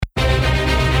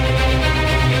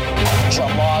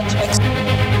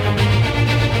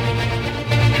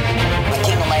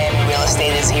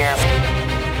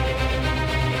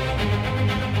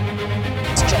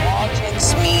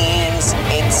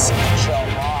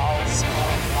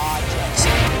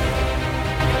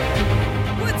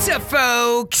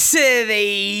folks.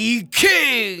 The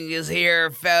king is here,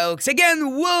 folks.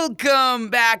 Again, welcome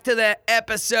back to the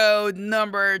episode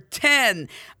number 10.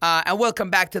 And welcome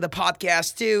back to the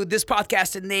podcast, too. This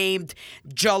podcast is named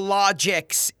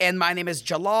Jalogics. And my name is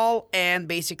Jalal, and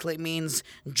basically it means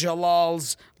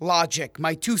Jalal's logic.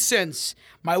 My 2 cents,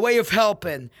 my way of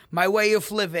helping, my way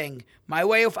of living, my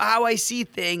way of how I see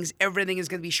things. Everything is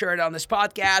going to be shared on this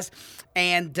podcast.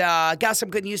 And got some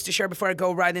good news to share before I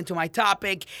go right into my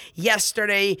topic.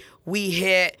 Yesterday, we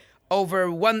hit over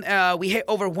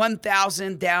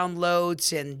 1,000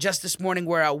 downloads, and just this morning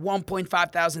we're at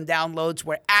 1.5 thousand downloads.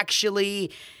 We're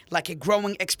actually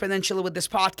growing exponentially with this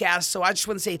podcast. So I just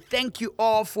want to say thank you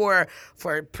all for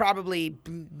probably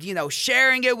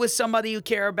sharing it with somebody you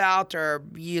care about, or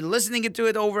you listening to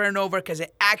it over and over, because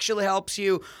it actually helps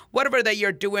you, whatever that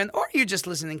you're doing, or you're just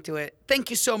listening to it. Thank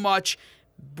you so much.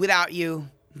 Without you,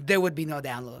 there would be no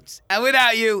downloads. And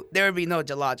without you, there would be no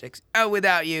Jalogics. And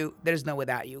without you, there's no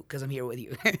without you, because I'm here with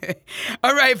you.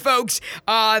 All right, folks.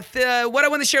 What I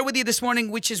want to share with you this morning,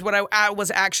 which is what I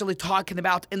was actually talking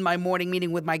about in my morning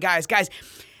meeting with my guys. Guys,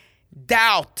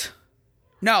 doubt.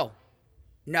 No.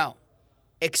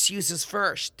 Excuses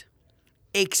first.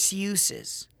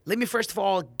 Excuses. Let me first of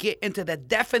all get into the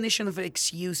definition of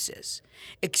excuses.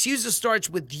 Excuses starts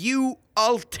with you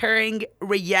altering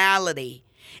reality.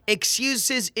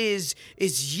 Excuses is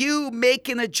you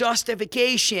making a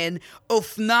justification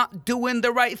of not doing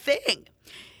the right thing.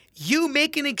 You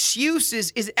making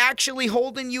excuses is actually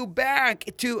holding you back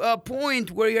to a point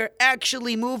where you're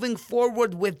actually moving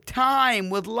forward with time,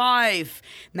 with life.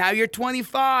 Now you're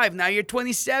 25, now you're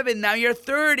 27, now you're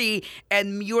 30,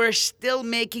 and you're still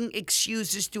making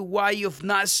excuses to why you've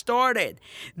not started.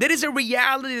 That is a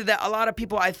reality that a lot of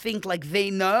people, I think,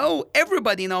 they know.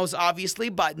 Everybody knows, obviously,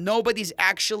 but nobody's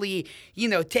actually,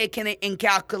 taking it in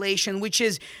calculation, which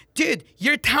is, dude,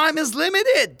 your time is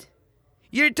limited.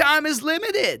 Your time is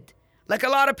limited. Like a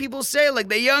lot of people say, like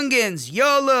the youngins,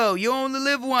 YOLO, you only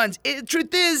live once.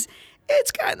 Truth is,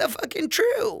 it's kind of fucking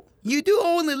true. You do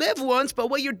only live once, but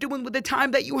what you're doing with the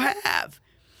time that you have.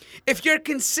 If you're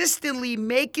consistently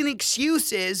making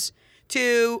excuses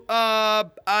to, I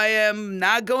am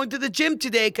not going to the gym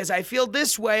today because I feel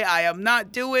this way. I am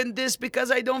not doing this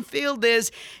because I don't feel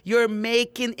this. You're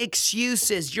making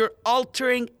excuses. You're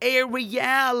altering a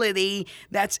reality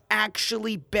that's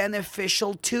actually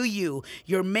beneficial to you.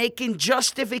 You're making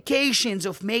justifications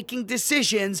of making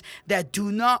decisions that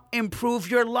do not improve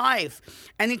your life.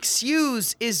 An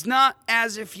excuse is not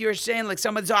as if you're saying, like,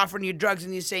 someone's offering you drugs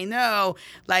and you say no.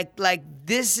 Like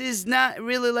this is not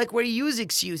really like where you use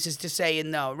excuses to say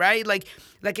no, right? Like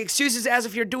excuses as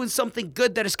if you're doing something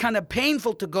good that is kind of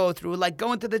painful to go through, like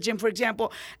going to the gym, for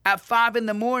example, at 5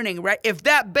 a.m, right? If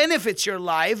that benefits your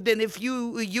life, then if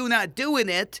you not doing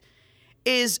it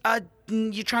is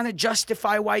you're trying to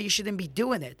justify why you shouldn't be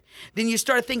doing it. Then you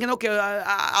start thinking, okay,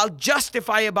 I'll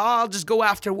justify it, but I'll just go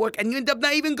after work. And you end up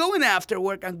not even going after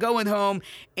work and going home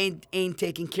and ain't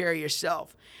taking care of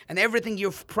yourself. And everything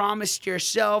you've promised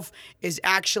yourself is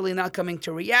actually not coming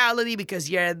to reality because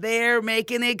you're there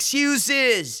making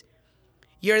excuses.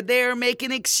 You're there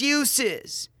making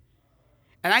excuses.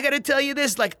 And I got to tell you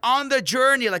this, on the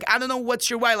journey, I don't know what's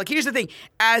your why. Here's the thing.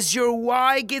 As your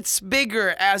why gets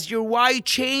bigger, as your why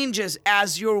changes,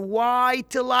 as your why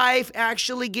to life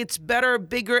actually gets better,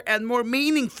 bigger, and more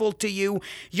meaningful to you,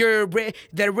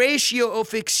 the ratio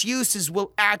of excuses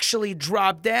will actually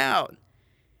drop down.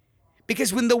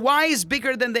 Because when the why is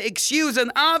bigger than the excuse,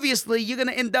 and obviously you're going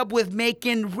to end up with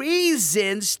making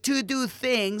reasons to do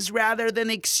things rather than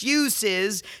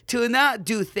excuses to not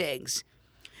do things.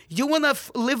 You want to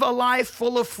live a life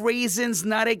full of reasons,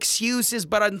 not excuses,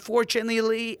 but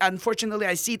unfortunately,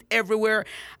 I see it everywhere.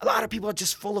 A lot of people are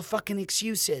just full of fucking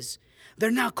excuses. They're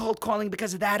not cold calling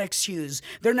because of that excuse.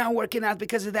 They're not working out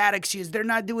because of that excuse. They're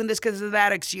not doing this because of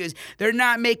that excuse. They're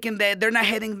not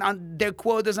hitting on their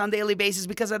quotas on a daily basis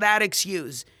because of that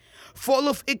excuse. Full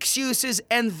of excuses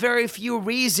and very few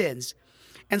reasons.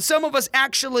 And some of us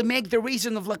actually make the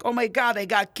reason of oh my God, I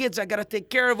got kids, I got to take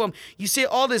care of them. You say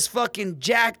all this fucking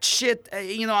jacked shit,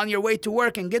 on your way to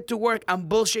work and get to work and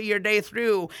bullshit your day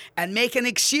through and make an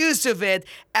excuse of it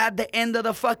at the end of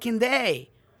the fucking day.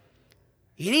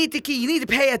 You need to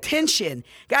pay attention.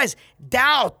 Guys,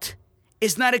 doubt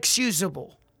is not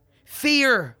excusable.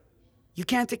 Fear, you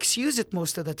can't excuse it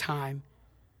most of the time.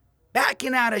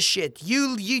 Backing out of shit,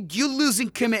 you losing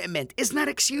commitment is not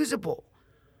excusable.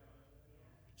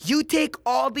 You take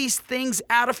all these things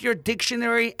out of your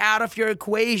dictionary, out of your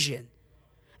equation.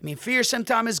 I mean, fear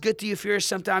sometimes is good to you, fear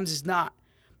sometimes is not.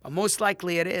 But most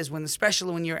likely it is,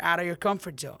 especially when you're out of your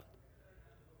comfort zone.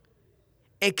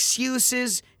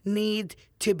 Excuses need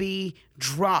to be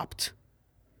dropped.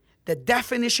 The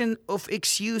definition of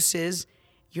excuses,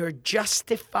 you're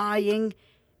justifying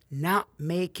not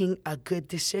making a good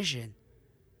decision.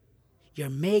 You're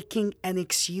making an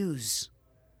excuse.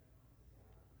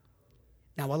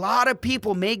 Now, a lot of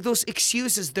people make those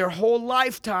excuses their whole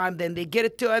lifetime. Then they get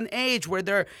it to an age where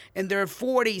they're in their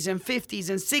 40s and 50s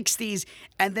and 60s,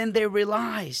 and then they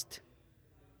realized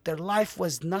their life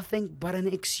was nothing but an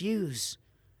excuse.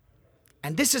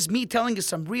 And this is me telling you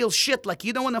some real shit. Like,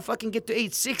 you don't want to fucking get to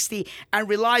age 60 and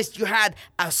realize you had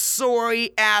a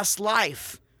sorry-ass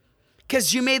life.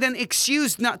 Because you made an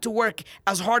excuse not to work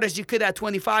as hard as you could at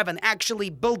 25 and actually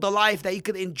build a life that you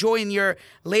could enjoy in your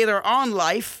later on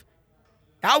life.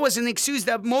 That was an excuse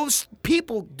that most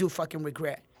people do fucking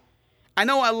regret. I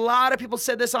know a lot of people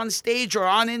said this on stage or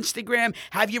on Instagram.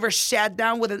 Have you ever sat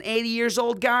down with an 80 years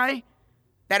old guy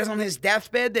that is on his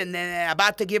deathbed and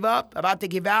about to give up, about to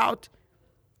give out?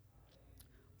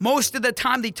 Most of the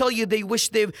time they tell you they wish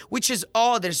they, which is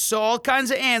all, there's all kinds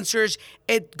of answers.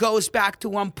 It goes back to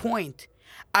one point.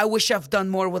 I wish I've done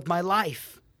more with my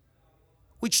life.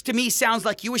 Which to me sounds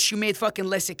like you wish you made fucking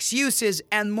less excuses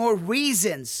and more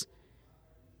reasons.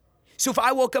 So if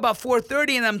I woke up at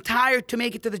 4:30 and I'm tired to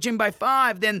make it to the gym by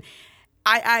 5, then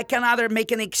I can either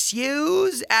make an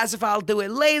excuse as if I'll do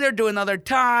it later, do another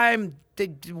time,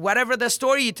 whatever the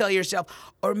story you tell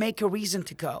yourself, or make a reason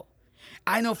to go.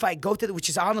 I know if I go to which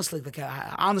is honestly, like,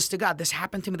 honest to God, this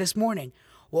happened to me this morning.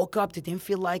 Woke up, didn't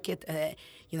feel like it.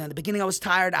 In the beginning I was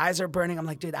tired, eyes are burning. I'm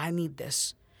like, dude, I need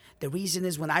this. The reason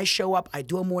is when I show up, I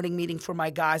do a morning meeting for my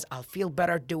guys. I'll feel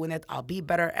better doing it. I'll be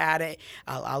better at it.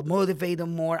 I'll motivate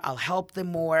them more. I'll help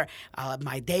them more.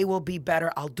 My day will be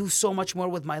better. I'll do so much more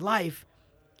with my life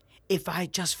if I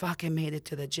just fucking made it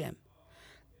to the gym.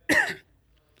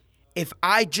 If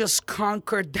I just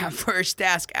conquered that first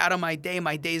task out of my day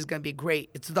is going to be great.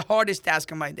 It's the hardest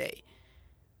task of my day.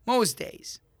 Most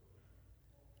days.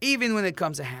 Even when it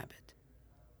comes to habit.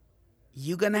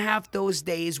 You're going to have those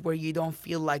days where you don't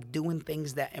feel like doing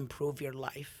things that improve your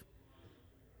life.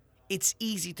 It's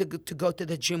easy to go to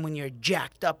the gym when you're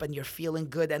jacked up and you're feeling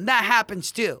good. And that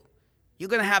happens too. You're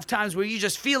going to have times where you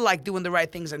just feel like doing the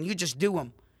right things and you just do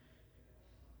them.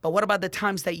 But what about the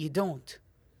times that you don't?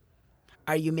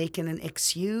 Are you making an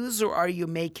excuse or are you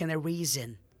making a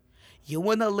reason? You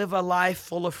want to live a life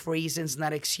full of reasons,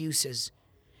 not excuses.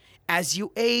 As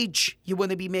you age, you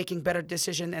want to be making better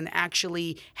decisions and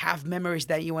actually have memories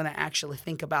that you want to actually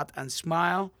think about and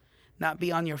smile, not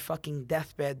be on your fucking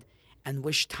deathbed and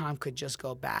wish time could just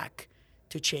go back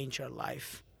to change your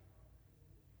life.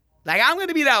 Like, I'm going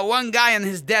to be that one guy on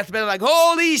his deathbed like,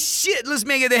 holy shit, let's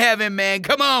make it to heaven, man.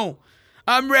 Come on.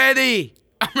 I'm ready.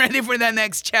 I'm ready for that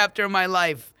next chapter of my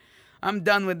life. I'm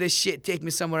done with this shit. Take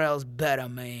me somewhere else better,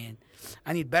 man.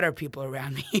 I need better people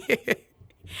around me.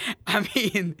 I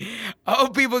mean, all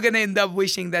people are going to end up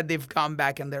wishing that they've come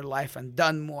back in their life and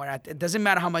done more. It doesn't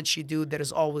matter how much you do, there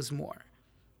is always more.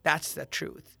 That's the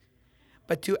truth.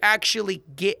 But to actually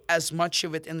get as much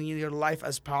of it in your life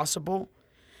as possible,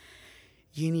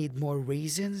 you need more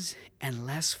reasons and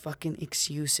less fucking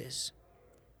excuses.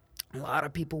 A lot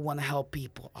of people want to help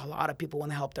people. A lot of people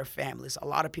want to help their families. A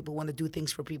lot of people want to do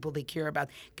things for people they care about.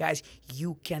 Guys,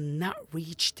 you cannot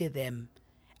reach to them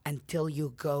until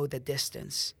you go the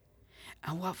distance.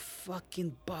 And what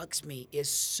fucking bugs me is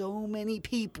so many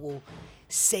people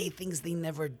say things they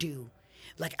never do.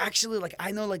 Like, actually, like,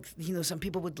 I know, like, some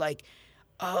people would like,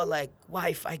 oh, like,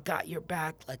 wife, I got your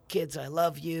back. Like, kids, I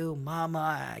love you.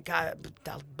 Mama,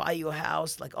 I'll buy you a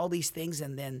house. Like, all these things.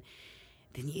 And then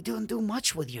you don't do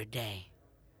much with your day.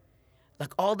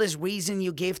 Like, all this reason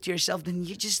you gave to yourself, then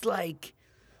you're just, like,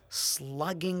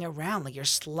 slugging around. Like, you're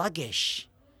sluggish.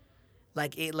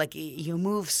 Like you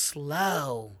move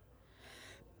slow.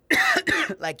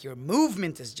 Like, your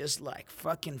movement is just, like,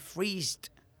 fucking freezed.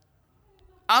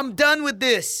 I'm done with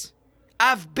this.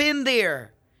 I've been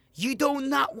there. You do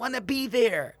not want to be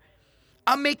there.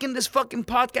 I'm making this fucking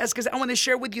podcast because I want to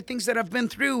share with you things that I've been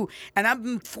through. And I've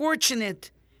been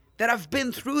fortunate that I've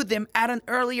been through them at an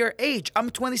earlier age. I'm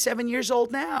 27 years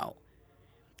old now.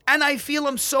 And I feel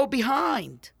I'm so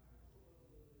behind.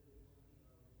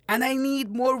 And I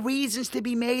need more reasons to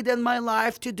be made in my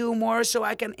life to do more so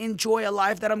I can enjoy a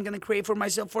life that I'm going to create for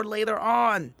myself for later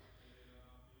on.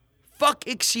 Fuck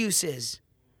excuses.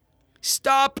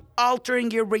 Stop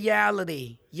altering your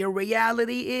reality. Your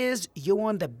reality is you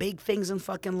want the big things in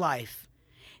fucking life.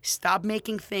 Stop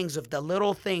making things of the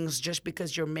little things just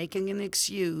because you're making an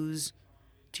excuse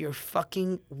to your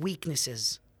fucking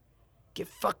weaknesses. Get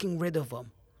fucking rid of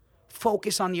them.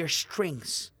 Focus on your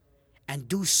strengths and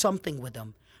do something with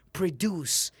them.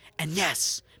 produce, and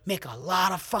yes, make a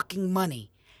lot of fucking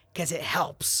money because it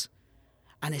helps.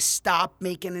 And stop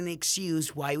making an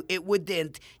excuse why it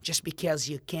wouldn't just because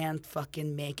you can't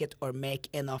fucking make it or make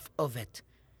enough of it.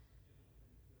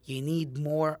 You need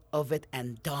more of it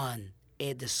and done.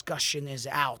 A discussion is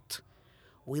out.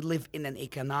 We live in an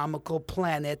economical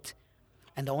planet,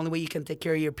 and the only way you can take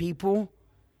care of your people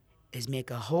is make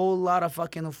a whole lot of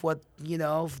fucking of what,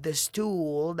 of this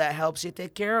tool that helps you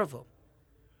take care of them,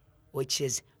 which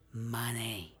is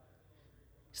money.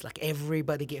 It's like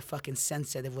everybody get fucking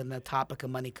sensitive when the topic of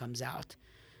money comes out.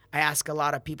 I ask a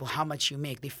lot of people how much you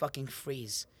make. They fucking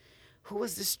freeze. Who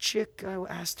was this chick? I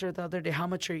asked her the other day, how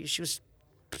much are you? She was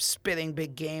spitting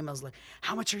big game. I was like,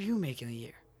 how much are you making a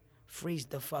year? Freeze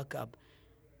the fuck up.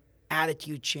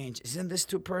 Attitude change. Isn't this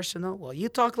too personal? Well, you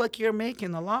talk like you're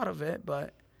making a lot of it,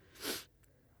 but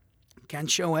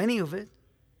can't show any of it.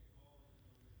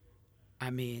 I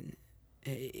mean,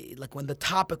 like when the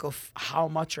topic of how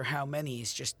much or how many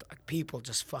is just like people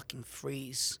just fucking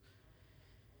freeze.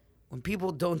 When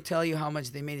people don't tell you how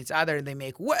much they made, it's either they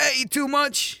make way too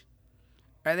much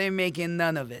or they're making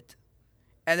none of it.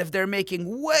 And if they're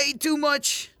making way too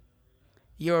much,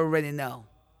 you already know.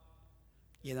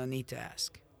 You don't need to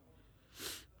ask.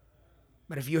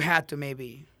 But if you had to,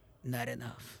 maybe not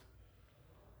enough.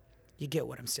 You get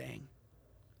what I'm saying.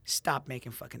 Stop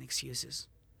making fucking excuses.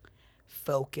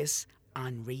 Focus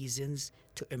on reasons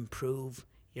to improve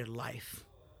your life.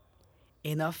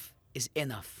 Enough is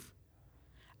enough.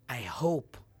 I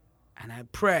hope and I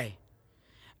pray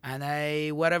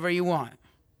and whatever you want,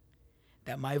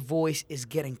 that my voice is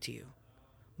getting to you.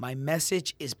 My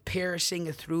message is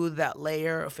piercing through that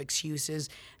layer of excuses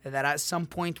that at some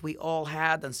point we all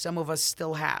had and some of us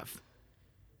still have.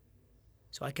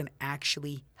 So I can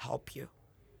actually help you.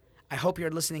 I hope you're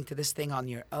listening to this thing on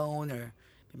your own or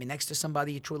maybe next to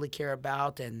somebody you truly care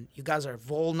about and you guys are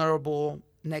vulnerable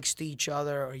next to each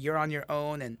other, or you're on your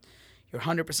own and you're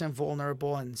 100%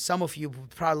 vulnerable, and some of you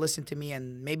probably listen to me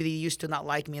and maybe they used to not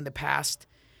like me in the past,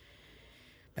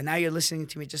 but now you're listening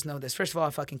to me. Just know this. First of all, I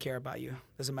fucking care about you.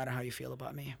 Doesn't matter how you feel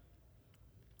about me.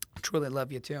 I truly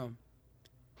love you too.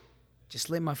 Just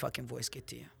let my fucking voice get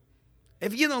to you.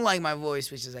 If you don't like my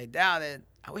voice, which is I doubt it,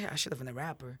 I wish I should have been a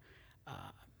rapper,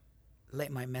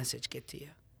 let my message get to you.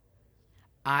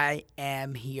 I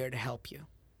am here to help you.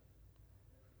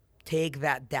 Take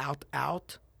that doubt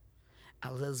out.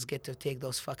 And let's get to take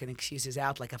those fucking excuses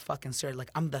out like a fucking surgeon.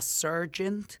 Like I'm the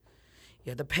surgeon,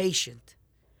 you're the patient.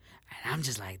 And I'm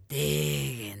just like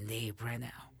digging deep right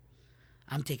now.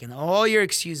 I'm taking all your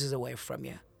excuses away from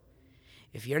you.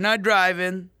 If you're not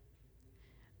driving,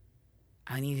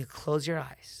 I need you to close your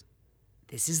eyes.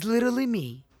 This is literally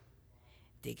me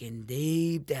digging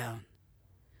deep down.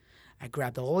 I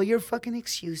grabbed all your fucking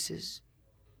excuses.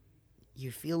 You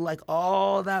feel like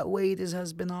all that weight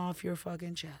has been off your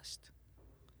fucking chest.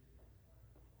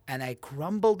 And I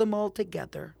crumbled them all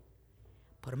together,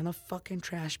 put them in a fucking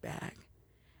trash bag,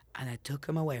 and I took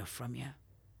them away from you.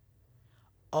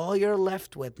 All you're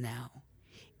left with now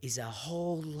is a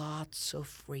whole lots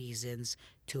of reasons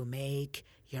to make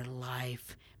your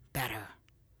life better.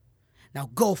 Now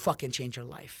go fucking change your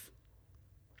life.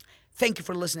 Thank you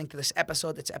for listening to this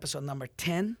episode. It's episode number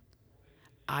 10.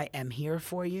 I am here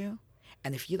for you.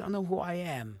 And if you don't know who I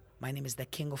am, my name is The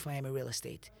King of Miami Real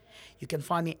Estate. You can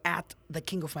find me at The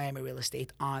King of Miami Real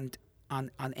Estate on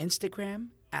Instagram,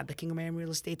 at The King of Miami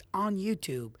Real Estate, on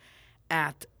YouTube,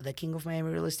 at The King of Miami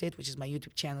Real Estate, which is my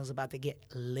YouTube channel, is about to get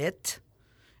lit.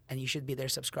 And you should be there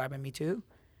subscribing me too.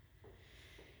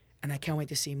 And I can't wait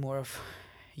to see more of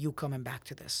you coming back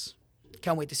to this.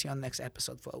 Can't wait to see you on the next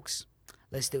episode, folks.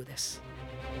 Let's do this.